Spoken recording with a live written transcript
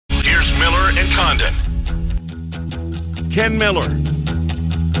Here's Miller and Condon. Ken Miller.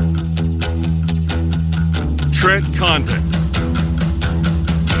 Trent Condon.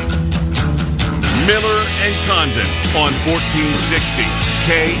 Miller and Condon on 1460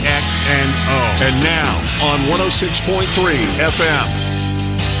 KXNO. And now on 106.3 FM.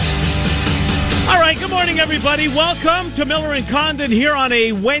 All right, good morning, everybody. Welcome to Miller and Condon here on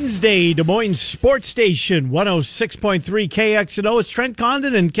a Wednesday, Des Moines Sports Station, 106.3 KXNO. It's Trent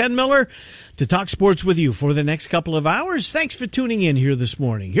Condon and Ken Miller to talk sports with you for the next couple of hours. Thanks for tuning in here this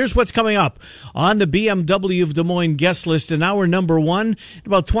morning. Here's what's coming up on the BMW of Des Moines guest list in hour number one. In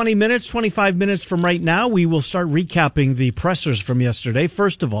about 20 minutes, 25 minutes from right now, we will start recapping the pressers from yesterday.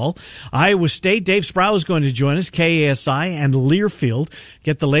 First of all, Iowa State. Dave Sproul is going to join us, KASI and Learfield.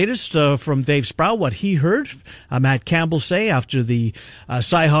 Get the latest from Dave Sproul, what he heard Matt Campbell say after the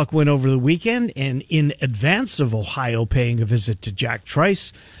Cyhawk win over the weekend, and in advance of Ohio paying a visit to Jack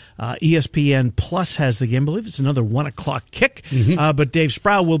Trice. ESPN Plus has the game. I believe it's another 1 o'clock kick. But Dave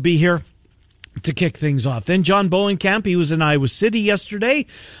Sproul will be here to kick things off. Then John Bowenkamp, he was in Iowa City yesterday,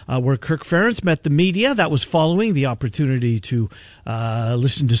 where Kirk Ferentz met the media. That was following the opportunity to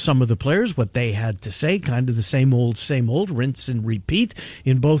listen to some of the players, what they had to say, kind of the same old, rinse and repeat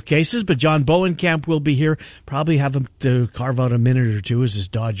in both cases. But John Bowenkamp will be here. Probably have him to carve out a minute or two as his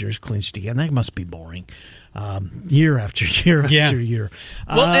Dodgers clinched again. That must be boring. Year after year after year.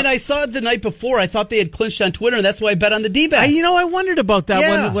 Well, and I saw it the night before. I thought they had clinched on Twitter, and that's why I bet on the D-backs. I wondered about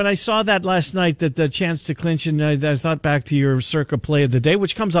that when I saw that last night, that the chance to clinch, and I thought back to your Circa play of the day,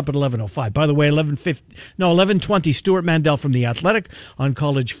 which comes up at 11:05. By the way, 11:20, Stuart Mandel from The Athletic on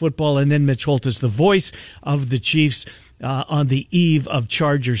college football, and then Mitch Holthus, the voice of the Chiefs, on the eve of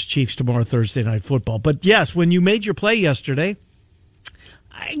Chargers-Chiefs tomorrow, Thursday Night Football. But yes, when you made your play yesterday,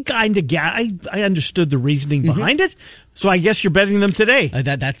 I understood the reasoning behind it, so I guess you're betting them today.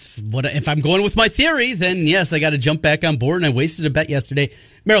 That's what. If I'm going with my theory, then yes, I got to jump back on board, and I wasted a bet yesterday.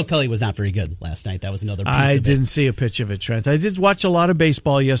 Merrill Kelly was not very good last night. That was another piece of it. I didn't see a pitch of it, Trent. I did watch a lot of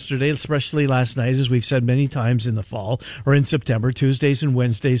baseball yesterday, especially last night, as we've said many times in the fall or in September. Tuesdays and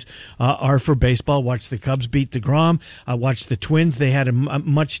Wednesdays are for baseball. Watched the Cubs beat DeGrom. Watched the Twins. They had a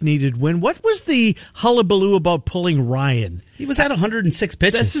much-needed win. What was the hullabaloo about pulling Ryan? He was at 106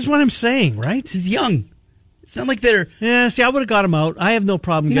 pitches. This is what I'm saying, right? He's young. It's not like they're... Yeah, see, I would have got him out. I have no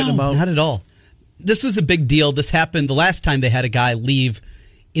problem getting him out. Not at all. This was a big deal. This happened the last time they had a guy leave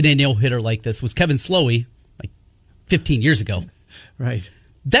in a no-hitter like this was Kevin Slowey, like 15 years ago. Right.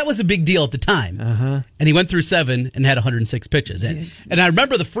 That was a big deal at the time. And he went through 7 and had 106 pitches. And I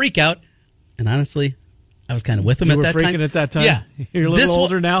remember the freak out, and honestly, I was kind of with him at that time. You were freaking at that time? Yeah. You're a little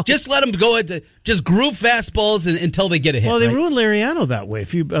older now? Just let them go, just groove fastballs until they get a hit. Well, they ruined Liriano that way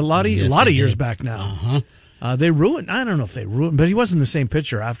a lot of years back now. They ruined, I don't know if they ruined, but he wasn't the same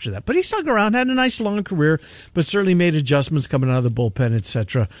pitcher after that. But he stuck around, had a nice long career, but certainly made adjustments coming out of the bullpen,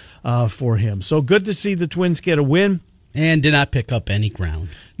 etc. For him. So good to see the Twins get a win. And did not pick up any ground.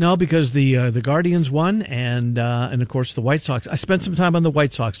 No, because the Guardians won, and of course the White Sox. I spent some time on the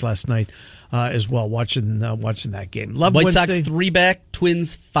White Sox last night as well, watching that game. Love White Wednesday. Sox 3 back,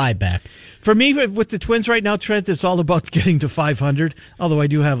 Twins 5 back. For me, with the Twins right now, Trent, it's all about getting to 500. Although I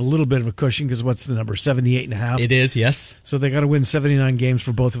do have a little bit of a cushion because what's the number? 78.5. It is, yes. So they got to win 79 games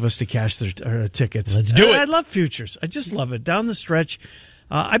for both of us to cash their tickets. Let's do it. I love futures. I just love it down the stretch.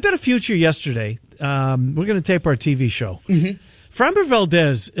 I bet a future yesterday. We're going to tape our TV show. Framber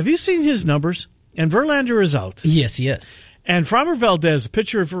Valdez, have you seen his numbers? And Verlander is out. Yes, yes. And Framber Valdez,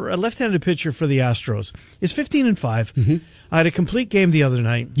 a left-handed pitcher for the Astros, is 15-5. I had a complete game the other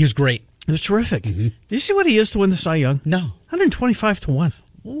night. He was great. It was terrific. Did you see what he is to win the Cy Young? No. 125-1.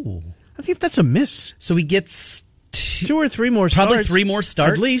 Ooh. I think that's a miss. So he gets 2 or 3 more starts. Probably 3 more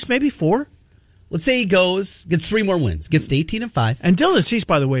starts. At least, maybe 4. Let's say he gets 3 more wins. Gets to 18-5. And Dylan Cease,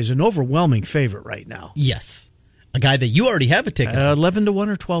 by the way, is an overwhelming favorite right now. Yes. A guy that you already have a ticket on. 11-1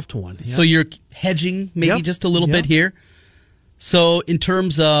 or 12-1. Yeah. So you're hedging maybe just a little bit here. So in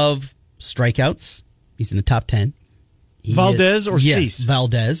terms of strikeouts, he's in the top 10. Valdez or Cease?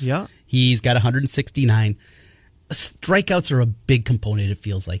 Valdez. Yeah. He's got 169. Strikeouts are a big component, it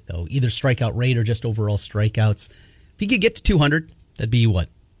feels like, though. Either strikeout rate or just overall strikeouts. If he could get to 200, that'd be what?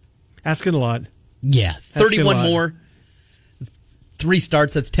 Asking a lot. Yeah, 31 more. 3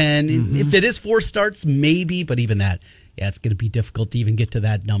 starts, that's 10. If it is 4 starts, maybe, but even that, it's going to be difficult to even get to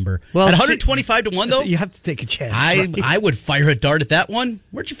that number. Well, at 125-1, though, you have to take a chance. I would fire a dart at that one.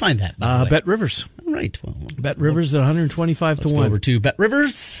 Where'd you find that? Bet Rivers. All right. Well, Bet Rivers at 125 to 1. Let's go over to Bet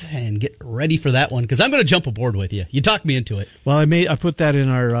Rivers and get ready for that one because I'm going to jump aboard with you. You talked me into it. Well, I put that in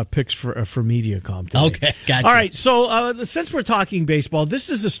our picks for MediaCom today. Okay, gotcha. All right, so since we're talking baseball, this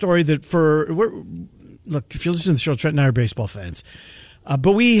is a story that look, if you listen to the show, Trent and I are baseball fans,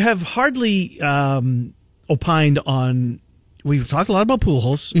 but we have hardly opined on. We've talked a lot about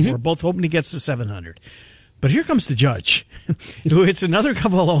Pujols. Mm-hmm. We're both hoping he gets to 700. But here comes the judge, who hits another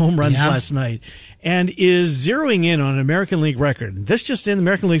couple of home runs last night and is zeroing in on an American League record. This just in, the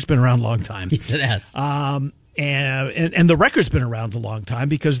American League's been around a long time. Yes, it has. And the record's been around a long time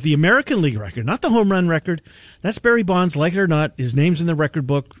because the American League record, not the home run record, that's Barry Bonds, like it or not. His name's in the record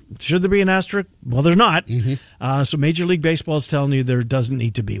book. Should there be an asterisk? Well, there's not. Mm-hmm. So Major League Baseball is telling you there doesn't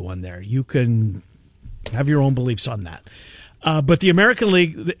need to be one there. You can have your own beliefs on that. But the American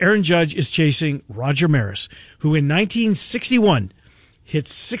League, Aaron Judge is chasing Roger Maris, who in 1961 hit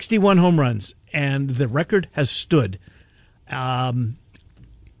 61 home runs, and the record has stood. And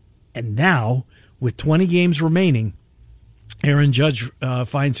now, with 20 games remaining, Aaron Judge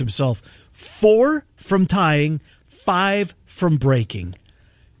finds himself 4 from tying, 5 from breaking.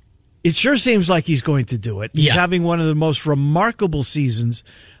 It sure seems like he's going to do it. He's having one of the most remarkable seasons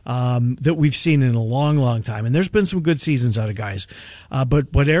that we've seen in a long, long time. And there's been some good seasons out of guys.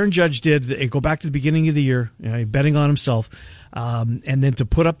 But what Aaron Judge did, go back to the beginning of the year, betting on himself, and then to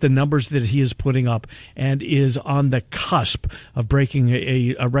put up the numbers that he is putting up and is on the cusp of breaking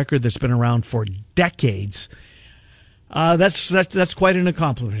a record that's been around for decades. That's quite an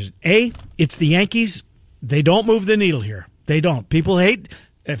accomplishment. It's the Yankees. They don't move the needle here. They don't. People hate...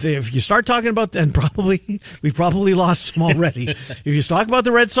 If you start talking about, and we've probably lost some already. If you talk about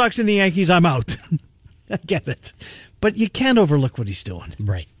the Red Sox and the Yankees, I'm out. I get it. But you can't overlook what he's doing.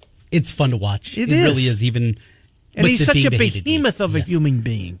 Right. It's fun to watch. It really is, even. And he's such a behemoth of a human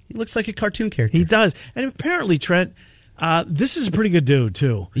being. He looks like a cartoon character. He does. And apparently, Trent, this is a pretty good dude,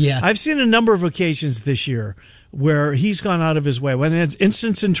 too. Yeah. I've seen a number of occasions this year where he's gone out of his way. When an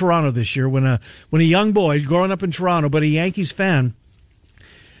instance in Toronto this year, when a young boy growing up in Toronto, but a Yankees fan,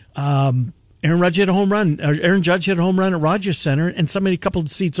 Aaron Judge hit a home run at Rogers Center, and somebody a couple of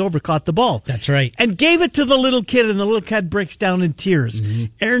seats over caught the ball. That's right. And gave it to the little kid, and the little kid breaks down in tears. Mm-hmm.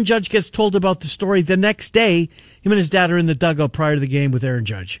 Aaron Judge gets told about the story the next day. Him and his dad are in the dugout prior to the game with Aaron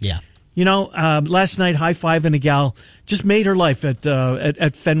Judge. Yeah. Last night, high-fiving a gal just made her life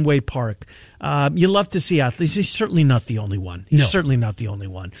at Fenway Park. You love to see athletes. He's certainly not the only one. Certainly not the only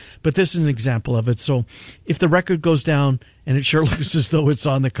one. But this is an example of it. So if the record goes down, and it sure looks as though it's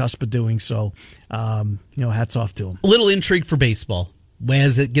on the cusp of doing so, hats off to him. A little intrigue for baseball.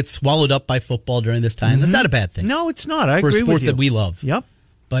 As it gets swallowed up by football during this time, That's not a bad thing. No, it's not. I agree with you. For a sport that we love. Yep.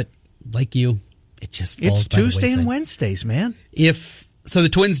 But like you, it just falls It's by the Tuesday wayside. and Wednesdays, man. So the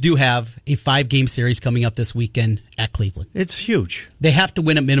Twins do have a 5-game series coming up this weekend at Cleveland. It's huge. They have to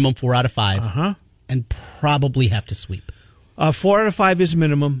win at minimum 4 out of 5. Uh-huh. And probably have to sweep. 4 out of 5 is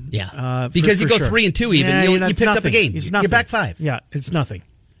minimum. Yeah. Because you go 3-2 even. You picked up a game. You're back 5. Yeah, it's nothing.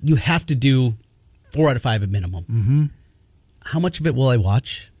 You have to do 4 out of 5 at minimum. Mm-hmm. How much of it will I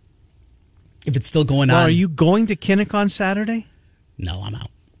watch? If it's still going on. Are you going to Kinnick on Saturday? No, I'm out.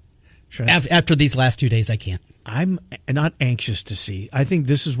 Sure. After these last 2 days, I can't. I'm not anxious to see. I think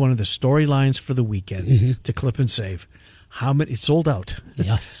this is one of the storylines for the weekend to clip and save. How many? It's sold out.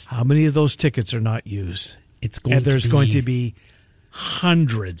 Yes. How many of those tickets are not used? There's going to be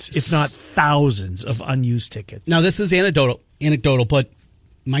hundreds, if not thousands, of unused tickets. Now, this is anecdotal, but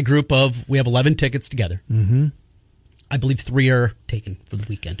my group we have 11 tickets together. Mm-hmm. I believe 3 are taken for the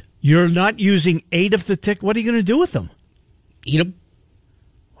weekend. You're not using 8 of the tickets. What are you going to do with them? Eat them.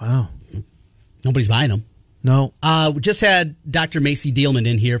 Wow. Nobody's buying them. No. We just had Dr. Macy Dealman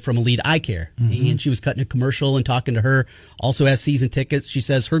in here from Elite Eye Care, and she was cutting a commercial and talking to her. Also has season tickets. She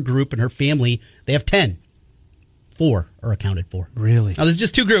says her group and her family, they have 10. 4 are accounted for. Really? Now, there's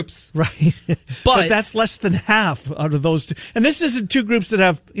just 2 groups. Right. But that's less than half out of those 2. And this isn't 2 groups that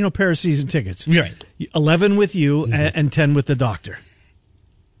have, pair of season tickets. Right. 11 with you and 10 with the doctor.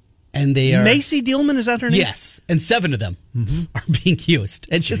 And they are... Macy Dealman, is that her name? Yes. And 7 of them are being used.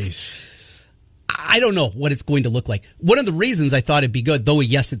 It's just... I don't know what it's going to look like. One of the reasons I thought it'd be good, though,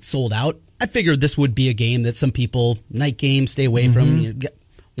 yes, it's sold out, I figured this would be a game that some people, night game, stay away from,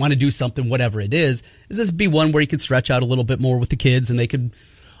 want to do something, whatever it is this be one where you could stretch out a little bit more with the kids and they could,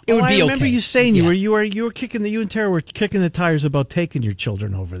 it would be okay. I remember you saying you were kicking you and Tara were kicking the tires about taking your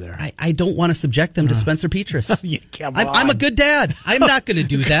children over there. I don't want to subject them to Spencer Petras. Come on. I'm a good dad. I'm not going to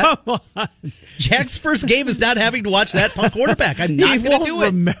do that. Come on. Jack's first game is not having to watch that punk quarterback. I'm not going to do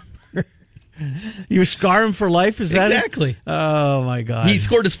it. You scar him for life? Is that exactly? Oh my God! He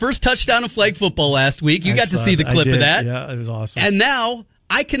scored his first touchdown in flag football last week. You got to see the clip of that. Yeah, it was awesome. And now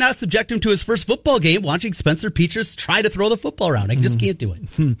I cannot subject him to his first football game watching Spencer Petras try to throw the football around. I just can't do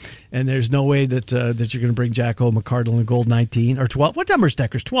it. And there's no way that you're going to bring Jacko McCardle in gold 19 or 12. What number is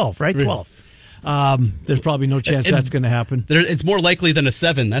Deckers? 12, right? 12. There's probably no chance that's going to happen. It's more likely than a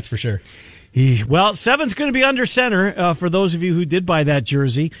 7, that's for sure. Well, 7's going to be under center for those of you who did buy that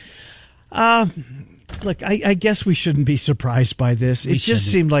jersey. Look, I guess we shouldn't be surprised by this. It just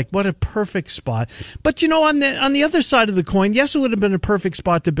seemed like what a perfect spot. But, on the other side of the coin, yes, it would have been a perfect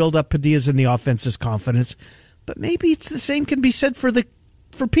spot to build up Padilla's and the offense's confidence. But maybe it's the same can be said for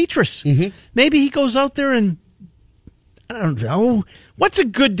Petras. Mm-hmm. Maybe he goes out there and, I don't know, what's a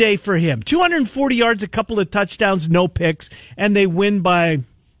good day for him? 240 yards, a couple of touchdowns, no picks, and they win by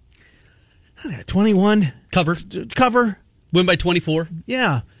 21. Cover. Win by 24.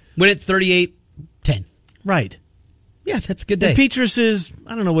 Yeah. Win at 38-10. Right. Yeah, that's a good day. And Petras is,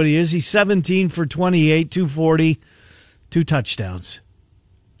 I don't know what he is. He's 17 for 28, 240, 2 touchdowns.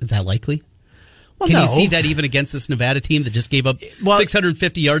 Is that likely? Well, Can you see that even against this Nevada team that just gave up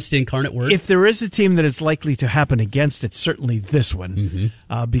 650 yards to Incarnate Word? If there is a team that it's likely to happen against, it's certainly this one,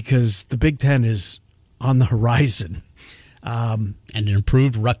 because the Big Ten is on the horizon. And an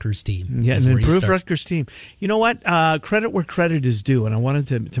improved Rutgers team. Yeah, an improved Rutgers team. You know what? Credit where credit is due, and I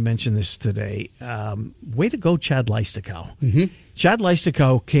wanted to mention this today. Way to go, Chad Leistikow. Mm-hmm. Chad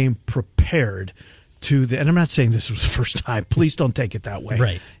Leistikow came prepared to and I'm not saying this was the first time. Please don't take it that way.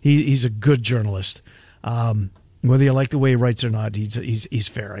 Right. He's a good journalist. Whether you like the way he writes or not, he's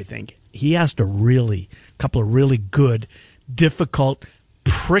fair, I think. He asked a couple of really good, difficult,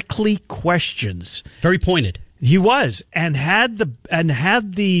 prickly questions. Very pointed. He was, and had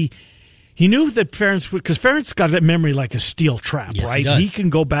the he knew that Ferentz would, because Ferentz got a memory like a steel trap, yes, right? He does. He can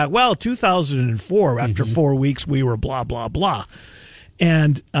go back. Well, 2004, after 4 weeks, we were blah blah blah,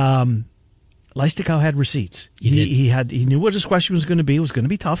 and Leistikow had receipts. He knew what his question was going to be. It was going to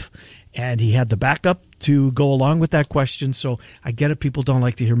be tough, and he had the backup to go along with that question. So I get it. People don't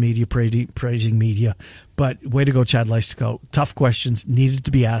like to hear media praising media, but way to go, Chad Leistikow. Tough questions needed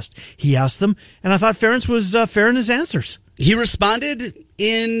to be asked. He asked them, and I thought Ferentz was fair in his answers. He responded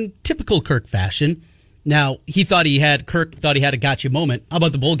in typical Kirk fashion. Now, Kirk thought he had a gotcha moment. How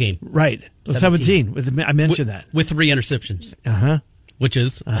about the bowl game? Right. 17. I mentioned that. With 3 interceptions. Uh-huh. Which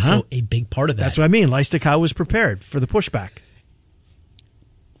is also a big part of that. That's what I mean. Leistikow was prepared for the pushback.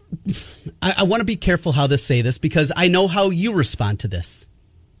 I want to be careful how to say this because I know how you respond to this.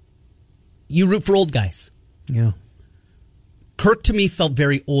 You root for old guys. Yeah. Kirk, to me, felt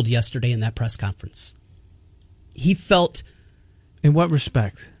very old yesterday in that press conference. He felt... In what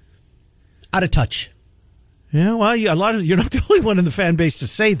respect? Out of touch. Yeah, well, you're not the only one in the fan base to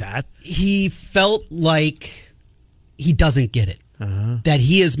say that. He felt like he doesn't get it. That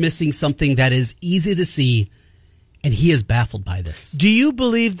he is missing something that is easy to see, and he is baffled by this. Do you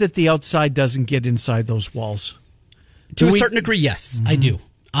believe that the outside doesn't get inside those walls? To a certain degree, yes, I do.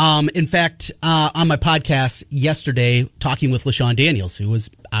 In fact, on my podcast yesterday, talking with LaShawn Daniels, who was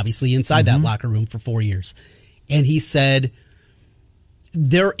obviously inside that locker room for 4 years, and he said,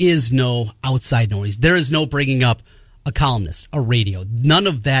 there is no outside noise. There is no bringing up a columnist, a radio. None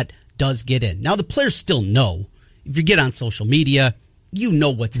of that does get in. Now, the players still know. If you get on social media, you know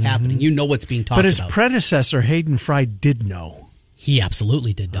what's happening. You know what's being talked about. But his predecessor, Hayden Fry, did know. He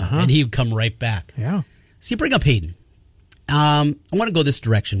absolutely did know. And he would come right back. Yeah. So you bring up Hayden. I want to go this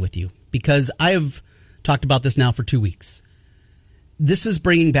direction with you because I have talked about this now for 2 weeks. This is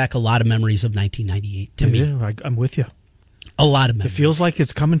bringing back a lot of memories of 1998 to me. Yeah, I'm with you. A lot of memories. It feels like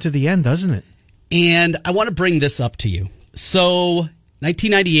it's coming to the end, doesn't it? And I want to bring this up to you. So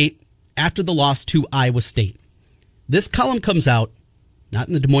 1998, after the loss to Iowa State, this column comes out, not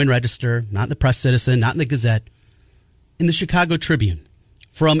in the Des Moines Register, not in the Press Citizen, not in the Gazette, in the Chicago Tribune,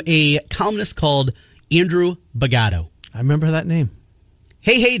 from a columnist called Andrew Bagato. I remember that name.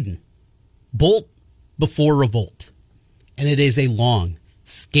 Hey, Hayden, bolt before revolt. And it is a long,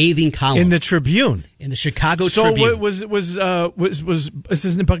 scathing column. In the Tribune? In the Chicago Tribune. So was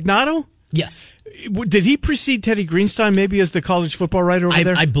his name Bagato? Yes. Did he precede Teddy Greenstein maybe as the college football writer over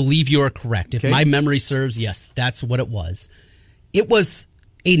there? I believe you are correct. If my memory serves, yes, that's what it was. It was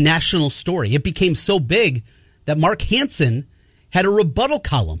a national story. It became so big that Mark Hansen had a rebuttal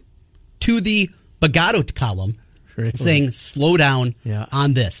column to the Bagato column saying, slow down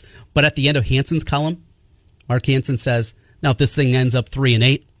on this. But at the end of Hansen's column, Mark Hansen says, now if this thing ends up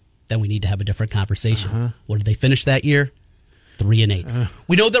 3-8, then we need to have a different conversation. What did they finish that year? 3-8.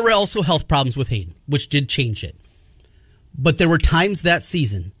 We know there were also health problems with Hayden, which did change it. But there were times that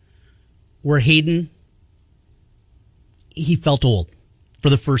season where Hayden, he felt old for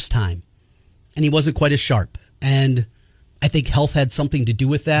the first time, and he wasn't quite as sharp. And I think health had something to do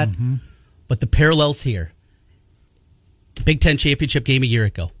with that. Mm-hmm. But the parallels here, Big Ten championship game a year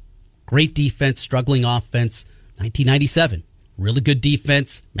ago, great defense, struggling offense. 1997, really good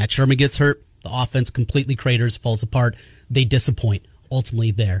defense. Matt Sherman gets hurt. The offense completely craters, falls apart. They disappoint,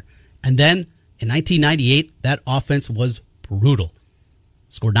 ultimately there. And then in 1998, that offense was brutal.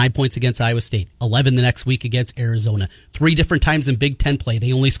 Scored 9 points against Iowa State, 11 the next week against Arizona. 3 different times in Big Ten play,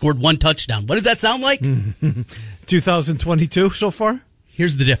 they only scored 1 touchdown. What does that sound like? 2022 so far?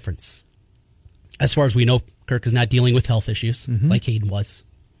 Here's the difference. As far as we know, Kirk is not dealing with health issues like Hayden was.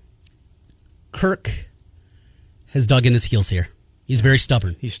 Kirk has dug in his heels here. He's very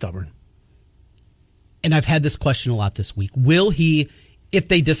stubborn. He's stubborn. And I've had this question a lot this week. Will he, if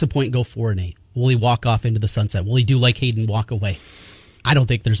they disappoint, go 4-8? Will he walk off into the sunset? Will he do like Hayden, walk away? I don't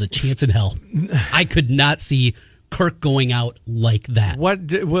think there's a chance in hell. I could not see Kirk going out like that.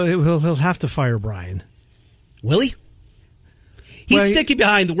 He'll have to fire Brian. Will he? He's sticking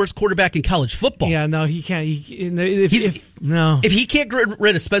behind the worst quarterback in college football. Yeah, no, he can't. If he can't get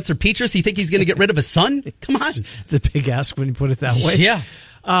rid of Spencer Petras, you think he's going to get rid of his son? Come on. It's a big ask when you put it that way. Yeah.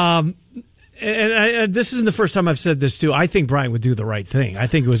 And this isn't the first time I've said this, too. I think Brian would do the right thing. I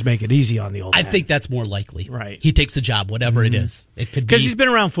think it was make it easy on the old man. I think that's more likely. Right. He takes the job, whatever it is. It could be. Because he's been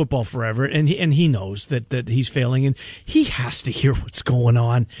around football forever, and he knows that he's failing, and he has to hear what's going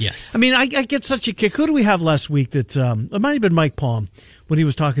on. Yes. I mean, I get such a kick. Who do we have last week that, it might have been Mike Palm, when he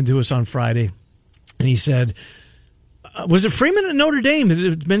was talking to us on Friday, and he said, was it Freeman at Notre Dame?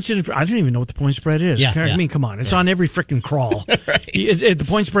 It mentioned, I don't even know what the point spread is. Yeah, I mean, come on. It's on every freaking crawl. Right. The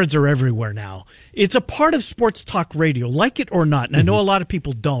point spreads are everywhere now. It's a part of sports talk radio, like it or not. And I know a lot of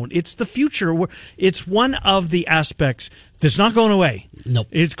people don't. It's the future. It's one of the aspects that's not going away. Nope.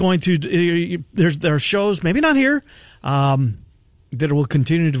 It's going to, there are shows, maybe not here, that will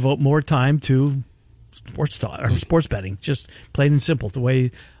continue to devote more time to sports talk or sports betting. Just plain and simple, the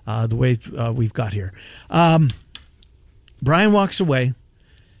way we've got here. Brian walks away.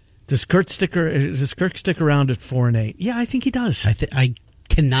 Does Kirk stick around at 4-8? Yeah, I think he does. I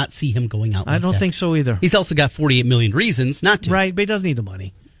cannot see him going out like that. I don't think so either. He's also got 48 million reasons not to. Right, but he doesn't need the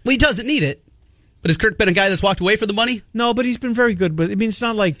money. Well, he doesn't need it. But has Kirk been a guy that's walked away for the money? No, but he's been very good. But I mean, it's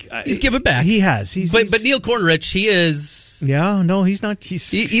not like he's given back. He has. But Neil Kornrich, he is. Yeah, no, he's not.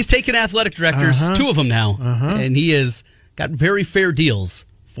 He's taken athletic directors, 2 of them now, and he has got very fair deals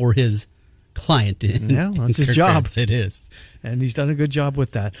for his client. That's his job. It is. And he's done a good job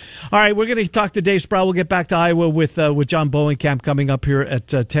with that. All right, we're going to talk to Dave Sproul. We'll get back to Iowa with John Bowenkamp coming up here at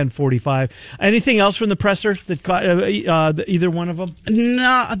 10:45. Anything else from the presser that caught either one of them?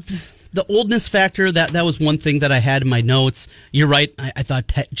 No, the oldness factor, that was one thing that I had in my notes. You're right. I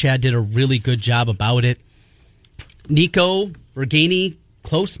thought Chad did a really good job about it. Nico Reganey,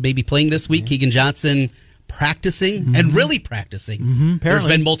 close, maybe playing this week. Keegan Johnson practicing and really practicing. There's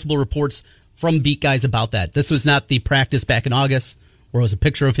been multiple reports from beat guys about that. This was not the practice back in August where it was a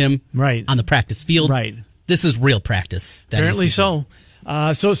picture of him on the practice field. Right. This is real practice. Apparently so.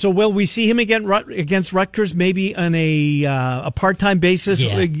 So will we see him again against Rutgers, maybe on a part-time basis,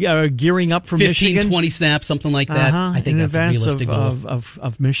 gearing up for 15, Michigan? 20 snaps, something like that. I think that's a realistic goal.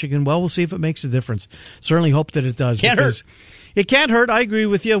 Of Michigan. Well, we'll see if it makes a difference. Certainly hope that it does. Can't hurt. It can't hurt. I agree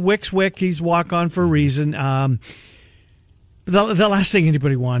with you. Wick's Wick. He's walk-on for a reason. The last thing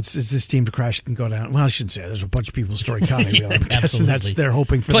anybody wants is this team to crash and go down. Well, I shouldn't say that. There's a bunch of people in Story County. I'm guessing they're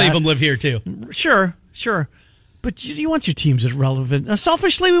hoping for Plenty that. of them live here, too. Sure. But you want your teams that are relevant.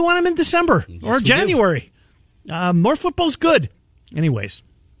 Selfishly, we want them in December or January. More football's good. Anyways,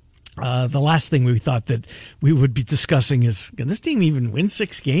 the last thing we thought that we would be discussing is, can this team even win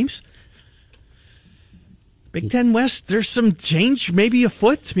 6 games? Big Ten West, there's some change maybe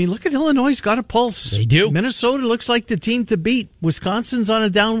afoot. I mean, look at Illinois, got a pulse. They do. Minnesota looks like the team to beat. Wisconsin's on a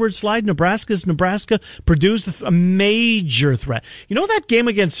downward slide. Nebraska. Purdue's a major threat. You know that game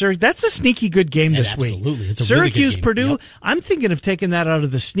against Syracuse? That's a sneaky good game this week. Absolutely. It's a Syracuse, really good game. Purdue, Yep. I'm thinking of taking that out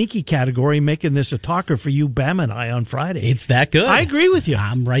of the sneaky category, making this a talker for you, Bam and I, on Friday. It's that good. I agree with you.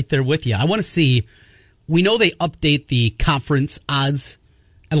 I'm right there with you. I want to see, we know they update the conference odds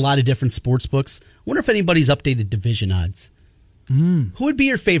at a lot of different sports books. I wonder if anybody's updated division odds. Who would be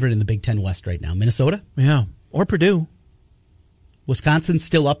your favorite in the Big Ten West right now? Minnesota? Yeah. Or Purdue. Wisconsin's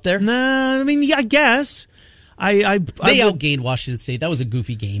still up there? Nah, I mean, yeah, I guess. They outgained Washington State. That was a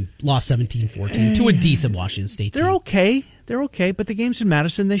goofy game. Lost 17-14 to a decent Washington State team. They're okay, but the game's in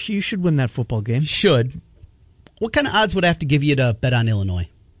Madison. You should win that football game. Should. What kind of odds would I have to give you to bet on Illinois?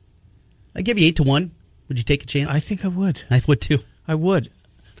 I'd give you 8-1. Would you take a chance? I think I would. I would too. I would.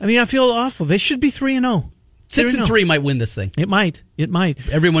 I mean, I feel awful. They should be 3-0. 6-3 might win this thing. It might.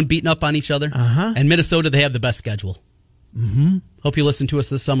 Everyone beating up on each other. And Minnesota, they have the best schedule. Mm-hmm. Hope you listened to us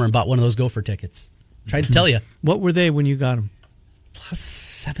this summer and bought one of those Gopher tickets. Tried to tell you. What were they when you got them? Plus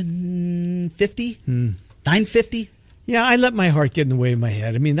 750? 950? Yeah, I let my heart get in the way of my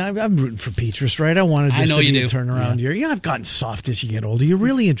head. I mean, I'm rooting for Petrus, right? I wanted this to be a turnaround year. Yeah, I've gotten soft as you get older. You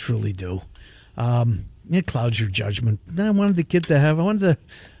really and truly do. It clouds your judgment. I wanted the kid to have,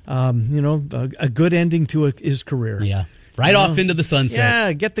 a good ending to his career. Yeah. Right off into the sunset.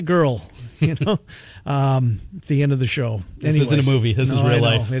 Yeah, get the girl, at the end of the show. This isn't a movie. This is real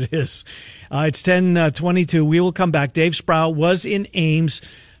life. It is. It's 10:22. We will come back. Dave Sproul was in Ames.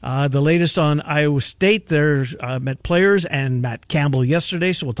 The latest on Iowa State, there met players and Matt Campbell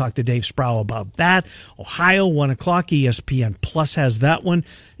yesterday, so we'll talk to Dave Sproul about that. Ohio, 1 o'clock, ESPN Plus has that one.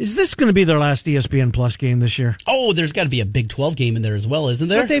 Is this going to be their last ESPN Plus game this year? Oh, there's got to be a Big 12 game in there as well, isn't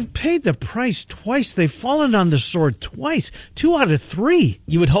there? But they've paid the price twice. They've fallen on the sword twice. 2 out of 3.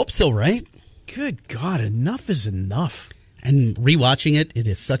 You would hope so, right? Good God, enough is enough. And rewatching it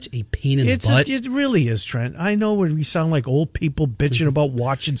is such a pain in the butt. It really is, Trent. I know we sound like old people bitching about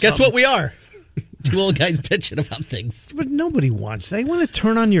watching Guess something. what we are? 2 old guys bitching about things. But nobody wants that. They want to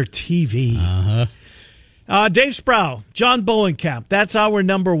turn on your TV. Dave Sproul, John Bowenkamp. That's our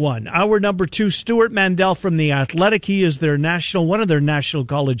number 1. Our number 2, Stuart Mandel from The Athletic. He is one of their national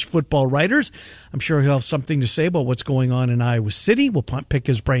college football writers. I'm sure he'll have something to say about what's going on in Iowa City. We'll pick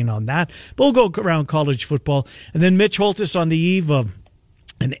his brain on that. But we'll go around college football. And then Mitch Holtis on the eve of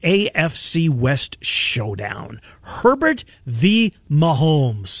an AFC West showdown. Herbert v.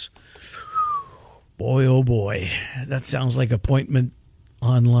 Mahomes. Boy, oh boy. That sounds like appointment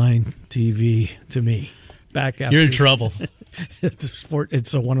online TV to me. Back after. You're in trouble. It's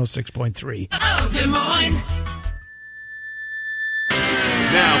a 106.3. Oh, Des Moines.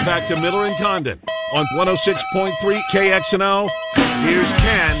 Now back to Miller and Condon on 106.3 KXNO. Here's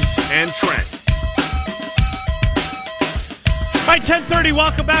Ken and Trent. All right, 10:30.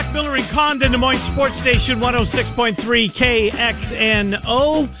 Welcome back, Miller and Condon, Des Moines Sports Station 106.3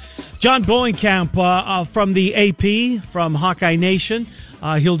 KXNO. John Bowenkamp from the AP from Hawkeye Nation.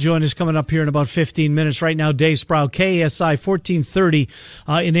 He'll join us coming up here in about 15 minutes. Right now, Dave Sproul, KSI 1430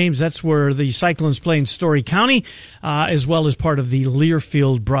 in Ames. That's where the Cyclones play in Story County, as well as part of the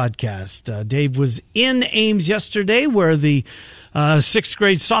Learfield broadcast. Dave was in Ames yesterday where the 6th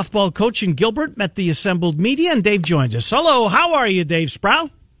grade softball coach in Gilbert met the assembled media, and Dave joins us. Hello, how are you, Dave Sproul?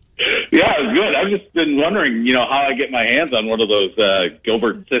 Yeah, it was good. I've just been wondering, how I get my hands on one of those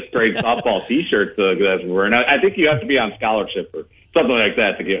Gilbert 6th grade softball T-shirts that we're wearing. I think you have to be on scholarship or something like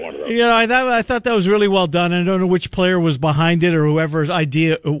that to get one of those. I thought that was really well done. I don't know which player was behind it or whoever's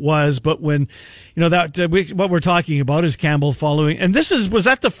idea it was, but when what we're talking about is Campbell following, and was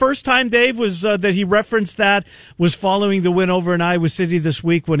that the first time, Dave, was that he referenced that was following the win over in Iowa City this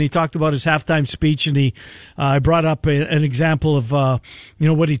week when he talked about his halftime speech, and he brought up an example of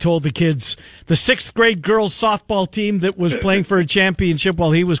what he told the kids, the 6th grade girls softball team that was playing for a championship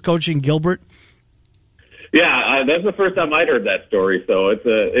while he was coaching Gilbert. Yeah, that's the first time I'd heard that story, so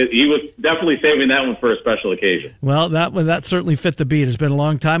he was definitely saving that one for a special occasion. Well, that certainly fit the beat. It's been a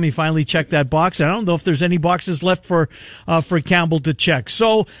long time. He finally checked that box. I don't know if there's any boxes left for Campbell to check.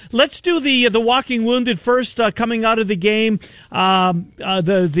 So let's do the walking wounded first. Coming out of the game, the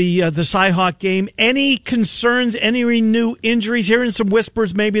Cyhawk game. Any concerns? Any new injuries? Hearing some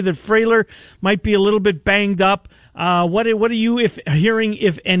whispers maybe that Frailer might be a little bit banged up. What are you hearing,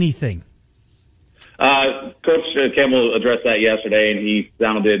 if anything? Coach Campbell addressed that yesterday, and he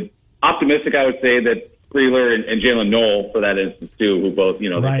sounded optimistic, I would say, that Freeler and Jalen Knoll, for that instance, too, who both, they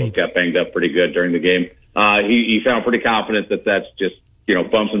both got banged up pretty good during the game. He sounded pretty confident that that's just,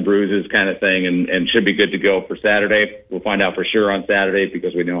 bumps and bruises kind of thing and should be good to go for Saturday. We'll find out for sure on Saturday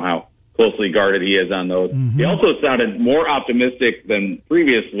because we know how closely guarded he is on those. Mm-hmm. He also sounded more optimistic than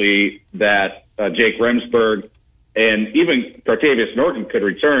previously that Jake Remsburg and even Tartavius Norton could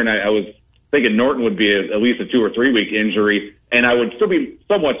return. I was thinking Norton would be at least a 2 or 3 week injury, and I would still be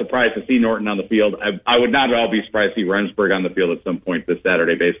somewhat surprised to see Norton on the field. I would not at all be surprised to see Remsburg on the field at some point this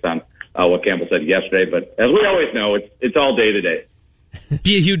Saturday based on what Campbell said yesterday. But as we always know, it's all day to day.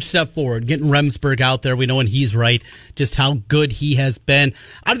 Be a huge step forward, getting Remsburg out there. We know when he's right, just how good he has been.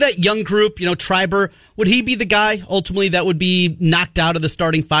 Out of that young group, Triber, would he be the guy ultimately that would be knocked out of the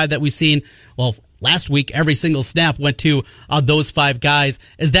starting 5 that we've seen? Well, last week, every single snap went to those 5 guys.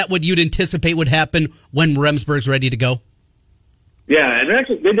 Is that what you'd anticipate would happen when Remsburg's ready to go? Yeah, and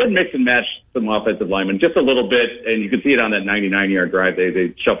actually they did mix and match some offensive linemen just a little bit, and you could see it on that 99-yard drive.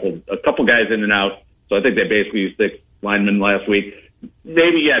 They shuffled a couple guys in and out, so I think they basically used 6 linemen last week.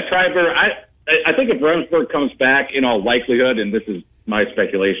 maybe, Triber. I think if Remsburg comes back, in all likelihood, and this is my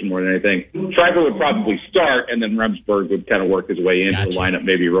speculation more than anything, Triber would probably start, and then Remsburg would kind of work his way into the lineup,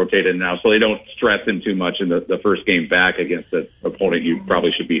 maybe rotate in now, so they don't stress him too much in the first game back against an opponent you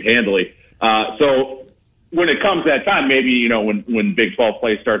probably should beat handily. So when it comes that time, maybe, when Big 12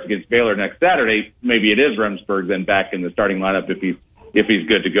 play starts against Baylor next Saturday, maybe it is Remsburg then back in the starting lineup if he's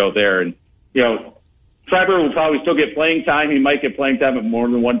good to go there. And, Triber will probably still get playing time. He might get playing time at more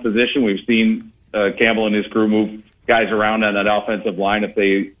than one position. We've seen Campbell and his crew move guys around on that offensive line if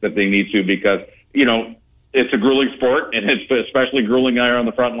they need to, because, it's a grueling sport, and it's especially grueling there on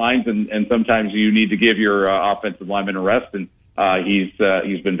the front lines, and sometimes you need to give your offensive lineman a rest, and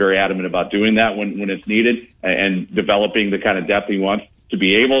he's been very adamant about doing that when it's needed, and developing the kind of depth he wants to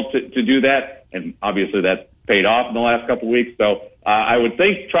be able to do that, and obviously that's paid off in the last couple of weeks. So I would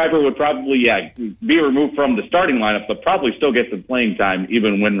think Triber would probably, be removed from the starting lineup, but probably still get some playing time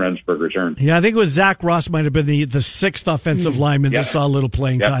even when Remsburg returns. Yeah, I think it was Zach Ross might have been the sixth offensive lineman that saw a little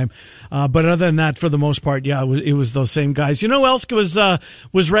playing time. But other than that, for the most part, it was those same guys. You know who else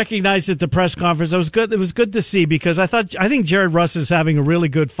was recognized at the press conference? It was good to see, because I think Jared Russ is having a really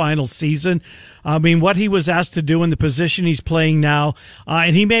good final season. I mean, what he was asked to do in the position he's playing now,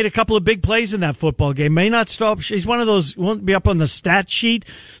 and he made a couple of big plays in that football game. May not stop. He's one of those, won't be up on the stat sheet.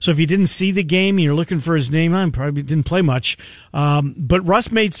 So if you didn't see the game and you're looking for his name, I probably didn't play much. But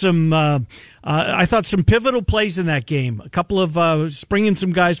Russ made some, I thought, some pivotal plays in that game. A couple of springing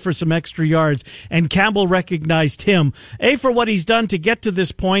some guys for some extra yards, and Campbell recognized him, A, for what he's done to get to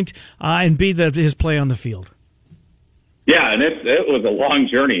this point, and B, his play on the field. Yeah, and it was a long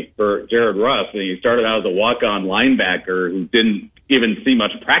journey for Jared Russ. He started out as a walk-on linebacker who didn't even see much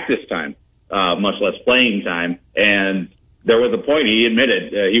practice time, much less playing time. And there was a point he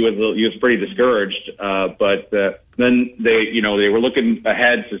admitted he was pretty discouraged. But then they were looking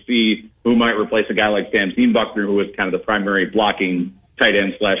ahead to see who might replace a guy like Sam Steenbuckner, who was kind of the primary blocking tight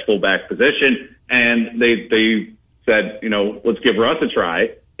end / fullback position. And they said, let's give Russ a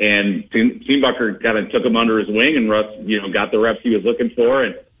try. And Steenbuckner kind of took him under his wing, and Russ, got the reps he was looking for,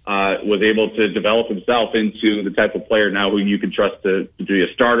 and was able to develop himself into the type of player now who you can trust to be a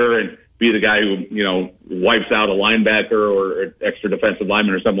starter and be the guy who, wipes out a linebacker or an extra defensive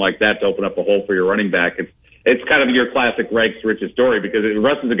lineman or something like that to open up a hole for your running back. It's kind of your classic rags to riches story, because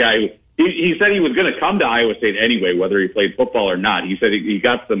Russ is a guy who he said he was going to come to Iowa State anyway, whether he played football or not. He said he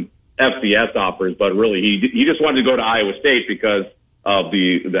got some FCS offers, but really he just wanted to go to Iowa State because of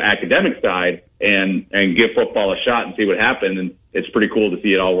the academic side and give football a shot and see what happened. And it's pretty cool to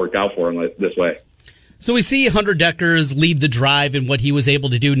see it all work out for him this way. So we see Hunter Dekkers lead the drive in what he was able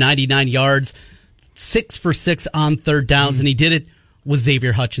to do, 99 yards, 6 for 6 on third downs, and he did it with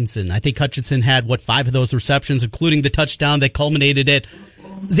Xavier Hutchinson. I think Hutchinson had, 5 of those receptions, including the touchdown that culminated it.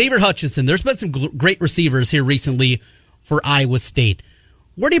 Xavier Hutchinson, there's been some great receivers here recently for Iowa State.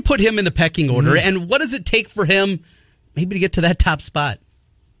 Where do you put him in the pecking order, and what does it take for him maybe to get to that top spot?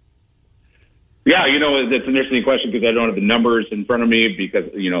 Yeah, it's an interesting question because I don't have the numbers in front of me, because,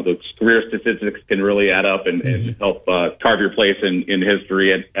 the career statistics can really add up and help carve your place in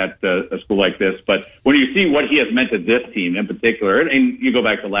history at a school like this. But when you see what he has meant to this team in particular, and you go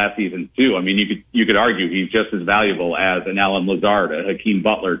back to last season too, I mean, you could argue he's just as valuable as an Alan Lazard, a Hakeem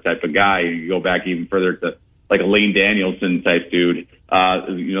Butler type of guy. You go back even further to like a Lane Danielson type dude.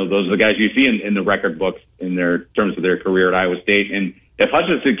 Those are the guys you see in the record books in their terms of their career at Iowa State. And if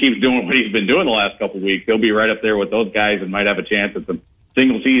Hutchinson keeps doing what he's been doing the last couple of weeks, he'll be right up there with those guys and might have a chance at some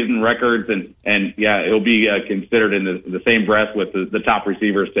single season records. And he'll be considered in the same breath with the top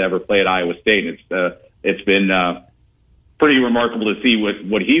receivers to ever play at Iowa State. It's been pretty remarkable to see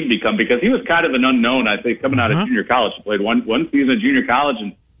what he's become, because he was kind of an unknown, I think, coming out of junior college. He played one season of junior college,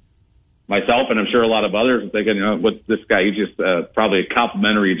 and myself, and I'm sure a lot of others, are thinking, what's this guy? He's just probably a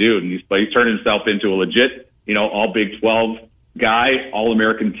complimentary dude, and he's turned himself into a legit, all Big 12 guy,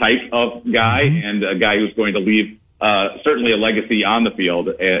 all-American type of guy, and a guy who's going to leave certainly a legacy on the field,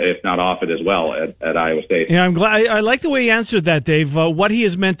 if not off it as well, at Iowa State. Yeah, I'm glad. I like the way you answered that, Dave. What he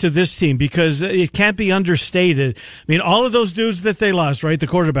has meant to this team, because it can't be understated. I mean, all of those dudes that they lost, right? The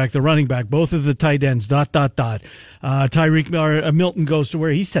quarterback, the running back, both of the tight ends. Tyreek Milton goes to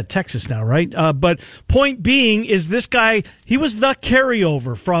where he's at Texas now, right? But point being is, this guy, he was the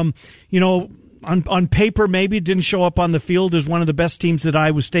carryover from, on paper, maybe didn't show up on the field as one of the best teams that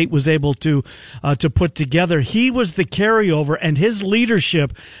Iowa State was able to put together. He was the carryover, and his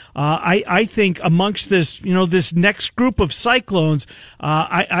leadership, I think, amongst this, this next group of Cyclones,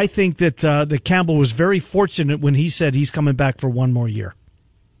 I think that Campbell was very fortunate when he said he's coming back for one more year.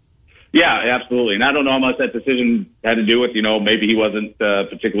 Yeah, absolutely. And I don't know how much that decision had to do with, maybe he wasn't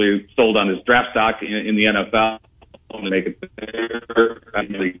particularly sold on his draft stock in the NFL to make it there.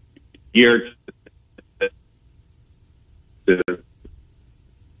 Year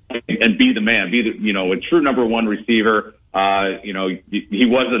and be the man, be the, a true number one receiver. He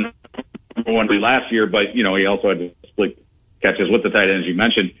wasn't number one last year, but, he also had to split catches with the tight ends you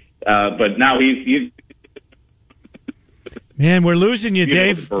mentioned. But now he's Man, we're losing you,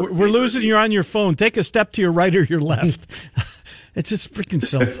 Dave. We're losing you on your phone. Take a step to your right or your left. It's just freaking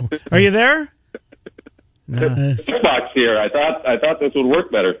cell phone. Are you there? No. Box here. I thought this would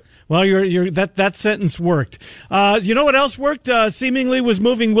work better. Well, that sentence worked. You know what else worked? Seemingly was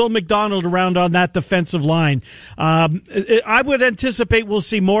moving Will McDonald around on that defensive line. I would anticipate we'll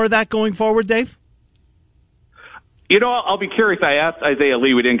see more of that going forward, Dave. I'll be curious. I asked Isaiah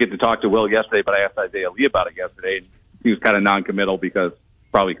Lee. We didn't get to talk to Will yesterday, but I asked Isaiah Lee about it yesterday. He was kind of non-committal because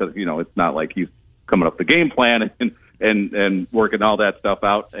it's not like he's coming up the game plan and working all that stuff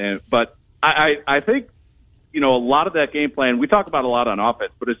out. But I think a lot of that game plan we talk about a lot on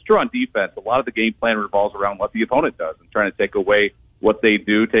offense, but it's true on defense. A lot of the game plan revolves around what the opponent does and trying to take away what they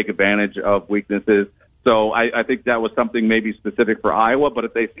do, take advantage of weaknesses. So I think that was something maybe specific for Iowa. But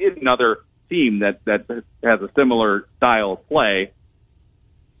if they see another team that has a similar style of play,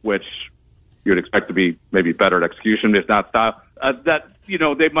 which you'd expect to be maybe better at execution, if not style,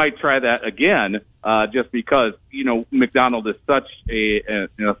 they might try that again, just because, McDonald is such an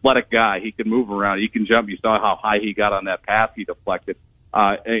athletic guy. He can move around. He can jump. You saw how high he got on that pass he deflected.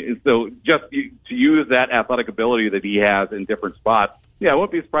 And so just to use that athletic ability that he has in different spots, I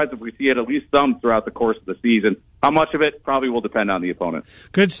wouldn't be surprised if we see it at least some throughout the course of the season. How much of it probably will depend on the opponent.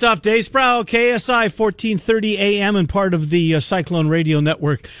 Good stuff. Dave Sproul, KSI, 1430 AM, and part of the Cyclone Radio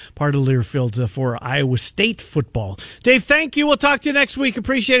Network, part of Learfield for Iowa State football. Dave, thank you. We'll talk to you next week.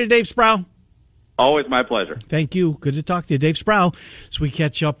 Appreciate it, Dave Sproul. Always my pleasure. Thank you. Good to talk to you, Dave Sproul, as we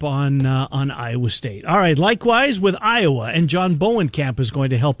catch up on Iowa State. All right, likewise with Iowa, and John Bowenkamp is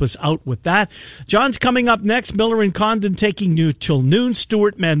going to help us out with that. John's coming up next. Miller and Condon taking you till noon.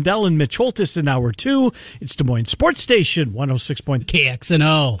 Stuart Mandel and Mitch Holtis in hour 2. It's Des Moines Sports Station, 106.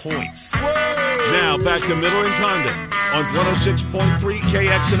 KXNO. Points. Now back to Miller and Condon on 106.3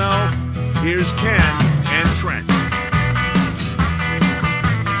 KXNO. Here's Ken and Trent.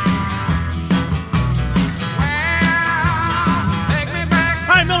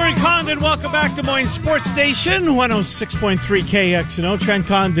 Hi, Miller and Condon. Welcome back to Des Moines Sports Station, 106.3 KXNO. Trent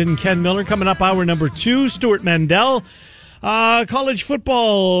Condon and Ken Miller coming up hour number 2. Stuart Mandel, college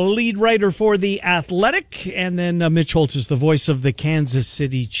football lead writer for The Athletic. And then Mitch Holtis, the voice of the Kansas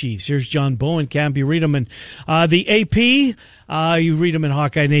City Chiefs. Here's John Bowenkamp. You read him in the AP. You read him in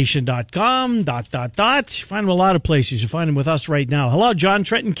HawkeyeNation.com, You find him a lot of places. You find him with us right now. Hello, John,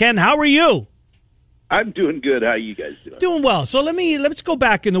 Trent, and Ken. How are you? I'm doing good. How are you guys doing? Doing well. So let's go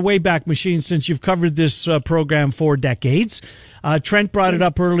back in the Wayback Machine, since you've covered this program for decades. Trent brought it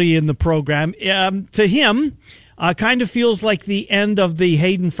up early in the program. To him, kind of feels like the end of the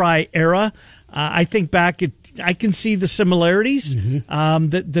Hayden Fry era. I think back, I can see the similarities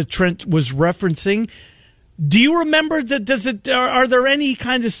that Trent was referencing. Do you remember that? Are there any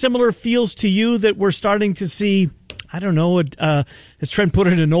kind of similar feels to you that we're starting to see? I don't know. As Trent put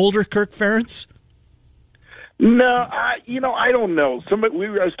it, an older Kirk Ferentz? No, I don't know. I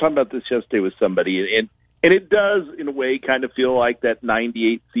was talking about this yesterday with somebody, and it does, in a way, kind of feel like that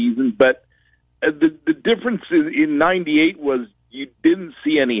 98 season. But the difference in 98 was you didn't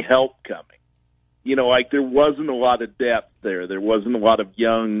see any help coming. There wasn't a lot of depth there. There wasn't a lot of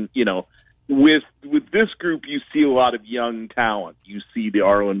young, with this group, you see a lot of young talent. You see the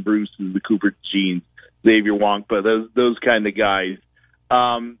Arlen Bruces, the Cooper Jeans, Xavier Wankpa, those kind of guys.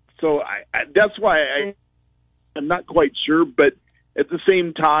 So that's why I'm not quite sure, but at the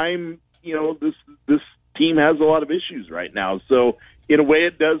same time, this team has a lot of issues right now. So in a way,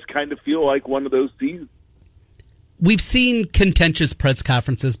 it does kind of feel like one of those seasons. We've seen contentious press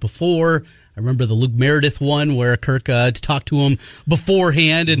conferences before. I remember the Luke Meredith one where Kirk talked to him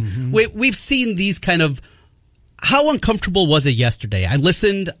beforehand, and we've seen these kind of. How uncomfortable was it yesterday? I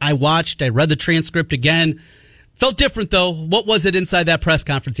listened, I watched, I read the transcript again. Felt different though. What was it inside that press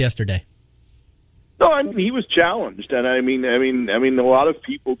conference yesterday? No, he was challenged, and I mean, a lot of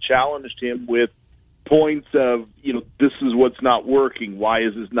people challenged him with points of, this is what's not working. Why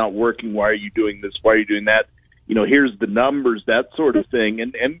is this not working? Why are you doing this? Why are you doing that? Here's the numbers, that sort of thing.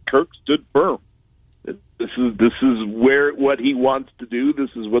 And Kirk stood firm. This is what he wants to do. This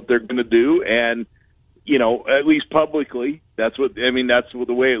is what they're going to do, and at least publicly, that's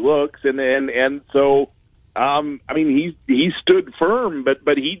the way it looks. And so, I mean, he stood firm,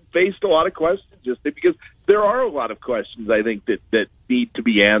 but he faced a lot of questions just because there are a lot of questions I think that need to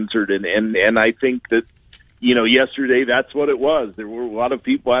be answered, and I think that yesterday that's what it was. There were a lot of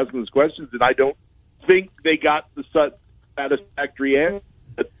people asking those questions, and I don't think they got the satisfactory answer.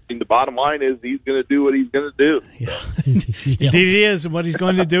 The bottom line is he's going to do what he's going to do. Yeah. Indeed he is. And what he's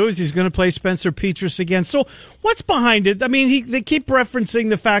going to do is he's going to play Spencer Petras again. So what's behind it? I mean, they keep referencing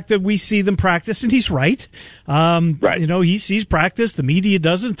the fact that we see them practice, and he's right. Right. He sees practice. The media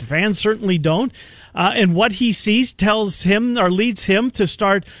doesn't. The fans certainly don't. And what he sees tells him or leads him to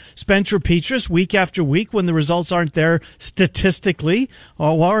start Spencer Petras week after week when the results aren't there statistically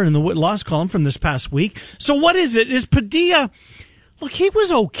or in the loss column from this past week. So what is it? Is Padilla... Look, he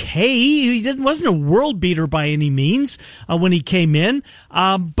was okay. He wasn't a world beater by any means when he came in.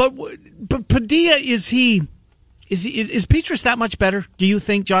 But Padilla, is Petras that much better? Do you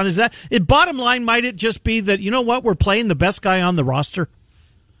think, John? Bottom line, might it just be that we're playing the best guy on the roster?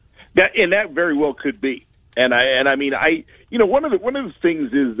 That very well could be. And I mean one of the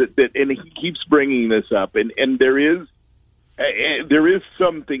things is that and he keeps bringing this up, and there is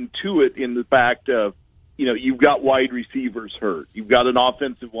something to it in the fact of. You've got wide receivers hurt. You've got an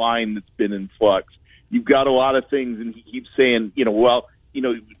offensive line that's been in flux. You've got a lot of things, and he keeps saying,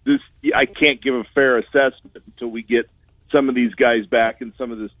 this I can't give a fair assessment until we get some of these guys back and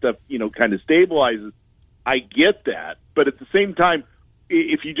some of this stuff, kind of stabilizes. I get that, but at the same time,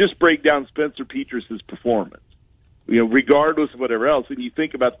 if you just break down Spencer Petras' performance, regardless of whatever else, and you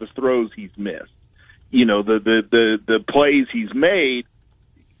think about the throws he's missed, the plays he's made.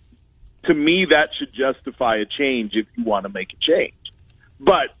 To me, that should justify a change if you want to make a change.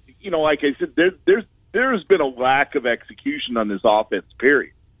 But, like I said, there's been a lack of execution on this offense,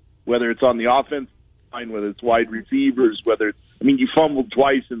 period. Whether it's on the offensive line, whether it's wide receivers, you fumbled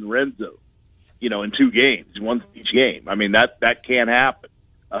twice in the red zone, in 2 games, once each game. I mean, that can't happen.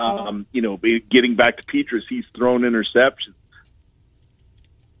 Getting back to Petras, he's thrown interceptions,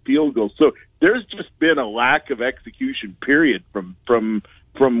 field goals. So there's just been a lack of execution, period, from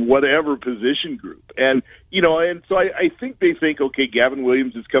whatever position group. And, and so I think they think, okay, Gavin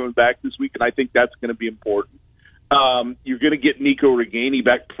Williams is coming back this week, and I think that's going to be important. You're going to get Nico Reganey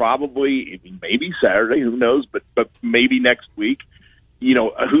back probably, maybe Saturday, who knows, but maybe next week.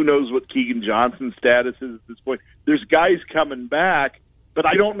 Who knows what Keegan Johnson's status is at this point. There's guys coming back, but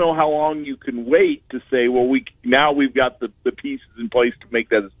I don't know how long you can wait to say, well, we've got the pieces in place to make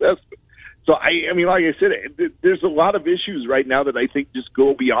that assessment. So, I mean, like I said, there's a lot of issues right now that I think just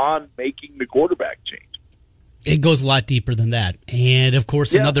go beyond making the quarterback change. It goes a lot deeper than that. And, of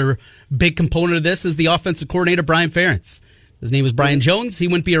course, Another big component of this is the offensive coordinator, Brian Ferentz. His name was Brian Jones. He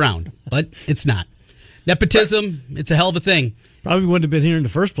wouldn't be around, but it's not. Nepotism, it's a hell of a thing. Probably wouldn't have been here in the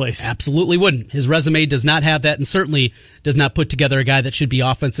first place. Absolutely wouldn't. His resume does not have that and certainly does not put together a guy that should be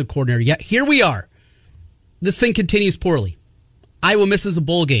offensive coordinator. Yet here we are. This thing continues poorly. Iowa misses a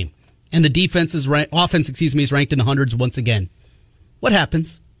bowl game. And the offense is ranked in the hundreds once again. What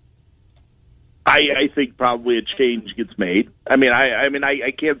happens? I think probably a change gets made. I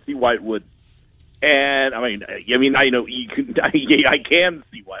can't see why it would. And I know you can. I can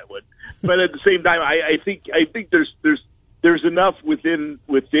see why it would. But at the same time, I think there's enough within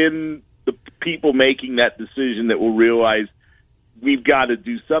the people making that decision that will realize we've got to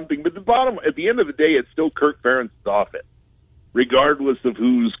do something. But at the end of the day, it's still Kirk Ferentz's offense, regardless of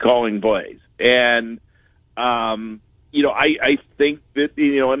who's calling plays. And, I think that,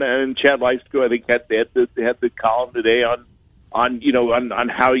 and Chad Leistiko, I think they had the column today on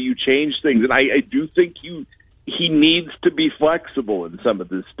how you change things. And I do think he needs to be flexible in some of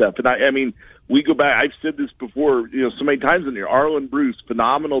this stuff. And we go back, I've said this before, so many times in here, Arlen Bruce,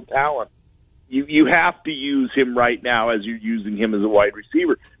 phenomenal talent. You have to use him right now as you're using him as a wide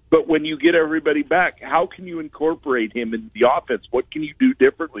receiver. But when you get everybody back, how can you incorporate him into the offense? What can you do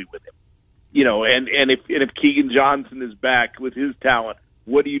differently with him? And if Keegan Johnson is back with his talent,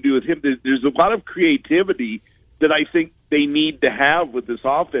 what do you do with him? There's a lot of creativity that I think they need to have with this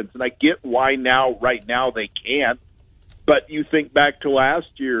offense, and I get why right now they can't. But you think back to last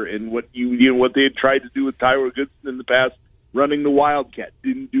year and what what they had tried to do with Tyler Goodson in the past, running the Wildcat,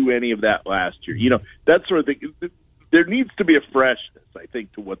 didn't do any of that last year. That sort of thing. There needs to be a freshness, I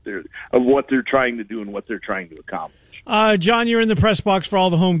think, to what they're trying to do and what they're trying to accomplish. John, you're in the press box for all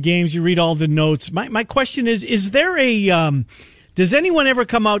the home games. You read all the notes. My question is there a does anyone ever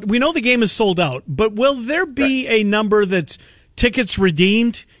come out? We know the game is sold out, but will there be a number that's tickets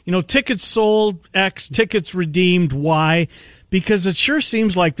redeemed? Tickets sold X, tickets redeemed Y, because it sure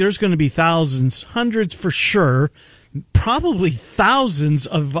seems like there's going to be thousands, hundreds for sure, probably thousands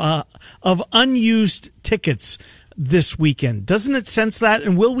of unused tickets this weekend. Doesn't it sense that?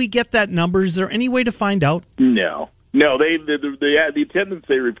 And will we get that number? Is there any way to find out? No. The attendance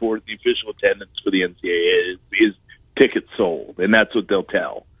they report, the official attendance for the NCAA is tickets sold, and that's what they'll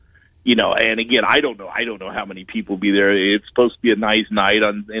tell. And again, I don't know how many people will be there. It's supposed to be a nice night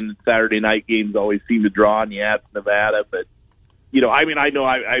and Saturday night games always seem to draw in Yats, Nevada, but I know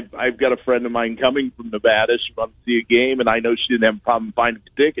I've got a friend of mine coming from Nevada. She wants to see a game, and I know she didn't have a problem finding a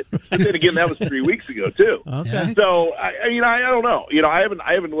ticket. But then again, that was 3 weeks ago too. Okay. So I don't know. I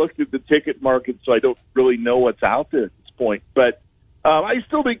haven't looked at the ticket market, so I don't really know what's out there at this point. But I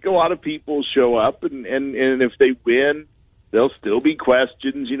still think a lot of people show up, and if they win, there'll still be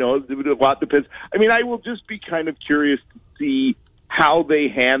questions. A lot depends. I will just be kind of curious to see how they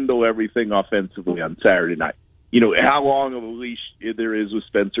handle everything offensively on Saturday night. How long of a leash there is with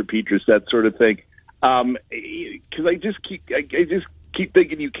Spencer Petras, that sort of thing. Because I just keep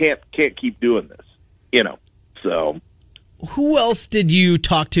thinking you can't keep doing this. So. Who else did you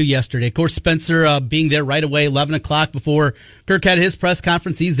talk to yesterday? Of course, Spencer being there right away, 11 o'clock before Kirk had his press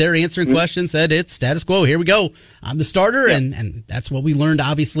conference. He's there answering questions, said it's status quo. Here we go. I'm the starter, and that's what we learned,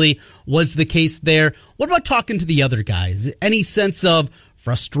 obviously, was the case there. What about talking to the other guys? Any sense of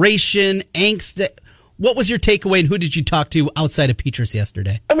frustration, angst? What was your takeaway, and who did you talk to outside of Petras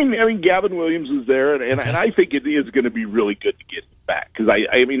yesterday? Gavin Williams was there, and I think it is going to be really good to get him back because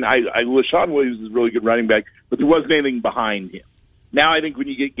LaShawn Williams is a really good running back, but there wasn't anything behind him. Now I think when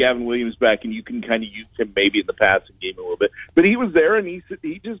you get Gavin Williams back, and you can kind of use him maybe in the passing game a little bit, but he was there, and he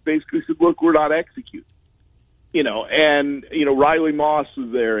just basically said, "Look, we're not executing." Riley Moss was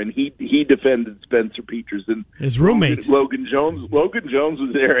there, and he defended Spencer Petras, and his roommate Logan Jones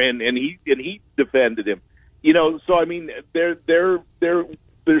was there, and he defended him. So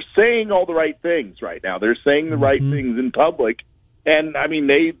they're saying all the right things right now. They're saying the right things in public, and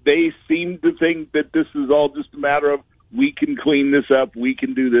they seem to think that this is all just a matter of we can clean this up, we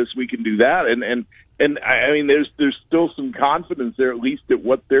can do this, we can do that, and there's still some confidence there, at least at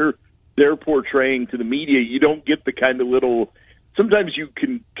what they're portraying to the media. You don't get the kind of little. Sometimes you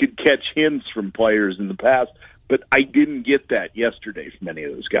could catch hints from players in the past, but I didn't get that yesterday from any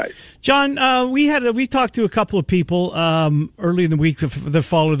of those guys. John, we talked to a couple of people early in the week that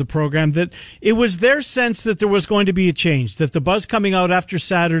followed the program, that it was their sense that there was going to be a change, that the buzz coming out after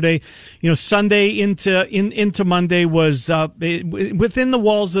Saturday, Sunday into Monday was within the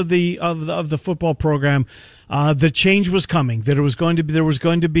walls of the football program. The change was coming. That there was going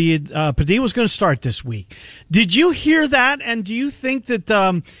to be Padilla was going to start this week. Did you hear that? And do you think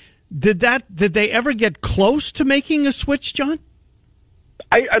that did they ever get close to making a switch, John?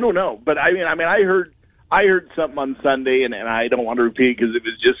 I don't know, but I heard something on Sunday, and I don't want to repeat because it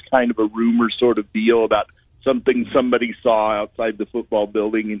was just kind of a rumor sort of deal about something somebody saw outside the football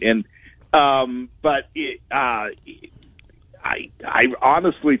building, but I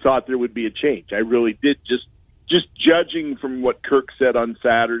honestly thought there would be a change. I really did. Just judging from what Kirk said on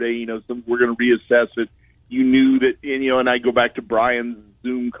Saturday, we're going to reassess it. You knew that, and I go back to Brian's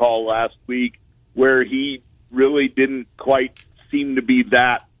Zoom call last week where he really didn't quite seem to be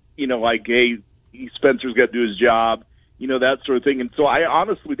that, like, hey, Spencer's got to do his job, that sort of thing. And so I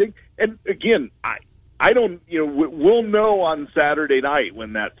honestly think, and again, I don't, we'll know on Saturday night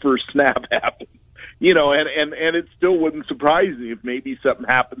when that first snap happens, and it still wouldn't surprise me if maybe something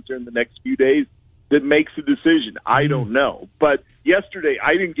happens during the next few days that makes a decision. I don't know. But yesterday,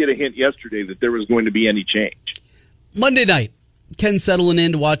 I didn't get a hint yesterday that there was going to be any change. Monday night, Ken settling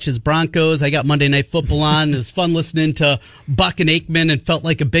in to watch his Broncos. I got Monday Night Football on. It was fun listening to Buck and Aikman and felt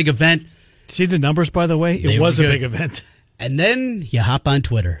like a big event. See the numbers, by the way? It was a big event. And then you hop on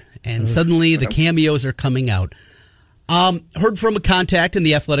Twitter, and suddenly the cameos are coming out. Heard from a contact in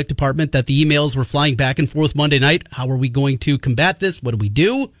the athletic department that the emails were flying back and forth Monday night. How are we going to combat this? What do we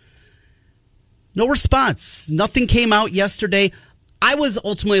do? No response. Nothing came out yesterday. I was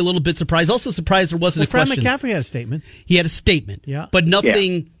ultimately a little bit surprised. Also surprised there wasn't a question. Fran McCaffrey had a statement. He had a statement. Yeah. But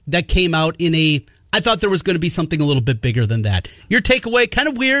nothing that came out in a... I thought there was going to be something a little bit bigger than that. Your takeaway, kind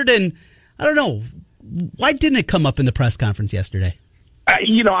of weird, and I don't know. Why didn't it come up in the press conference yesterday?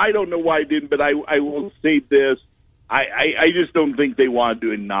 I don't know why it didn't, but I will say this. I just don't think they wanted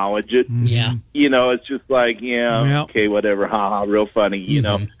to acknowledge it. Yeah. It's just like, okay, whatever. Ha, real funny,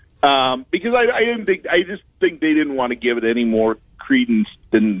 because I just think they didn't want to give it any more credence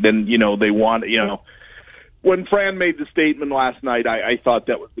than they want. When Fran made the statement last night, I thought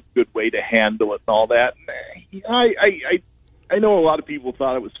that was a good way to handle it and all that. I know a lot of people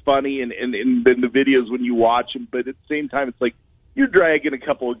thought it was funny and in the videos when you watch them, but at the same time, it's like you're dragging a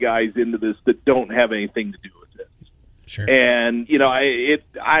couple of guys into this that don't have anything to do with it. Sure. And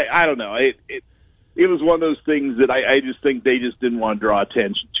I don't know. It it was one of those things that I just think they just didn't want to draw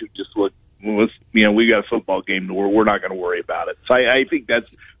attention to. Just look, we got a football game to we're not going to worry about it. So I think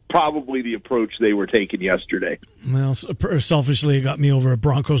that's probably the approach they were taking yesterday. Well, selfishly, it got me over a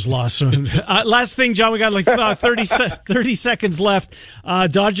Broncos loss. So, last thing, John, we got like 30 seconds left.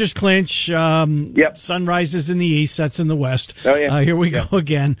 Dodgers clinch. Sun rises in the east, sets in the west. Oh, yeah. Here we go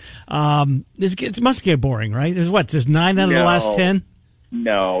again. It must get boring, right? Is 9 out of the last 10?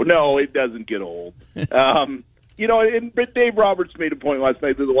 No, it doesn't get old. And Dave Roberts made a point last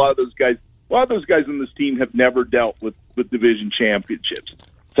night that a lot of those guys on this team have never dealt with division championships.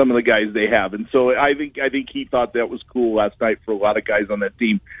 Some of the guys they have, and so I think he thought that was cool last night for a lot of guys on that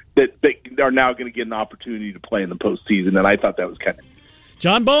team that are now going to get an opportunity to play in the postseason, and I thought that was kind of.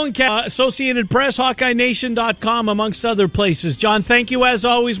 John Bohnenkamp, Associated Press, HawkeyeNation.com, amongst other places. John, thank you as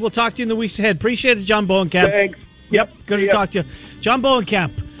always. We'll talk to you in the weeks ahead. Appreciate it, John Bohnenkamp. Thanks. Yep, good to talk to you. John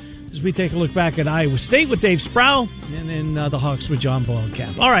Bohnenkamp, as we take a look back at Iowa State with Dave Sproul, and then the Hawks with John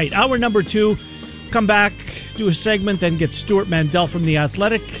Bohnenkamp. All right, hour number 2. Come back, do a segment, then get Stuart Mandel from The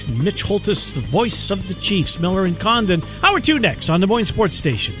Athletic, Mitch Holthus, the voice of the Chiefs, Miller and Condon. Hour 2 next on Des Moines Sports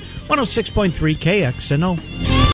Station, 106.3 KXNO.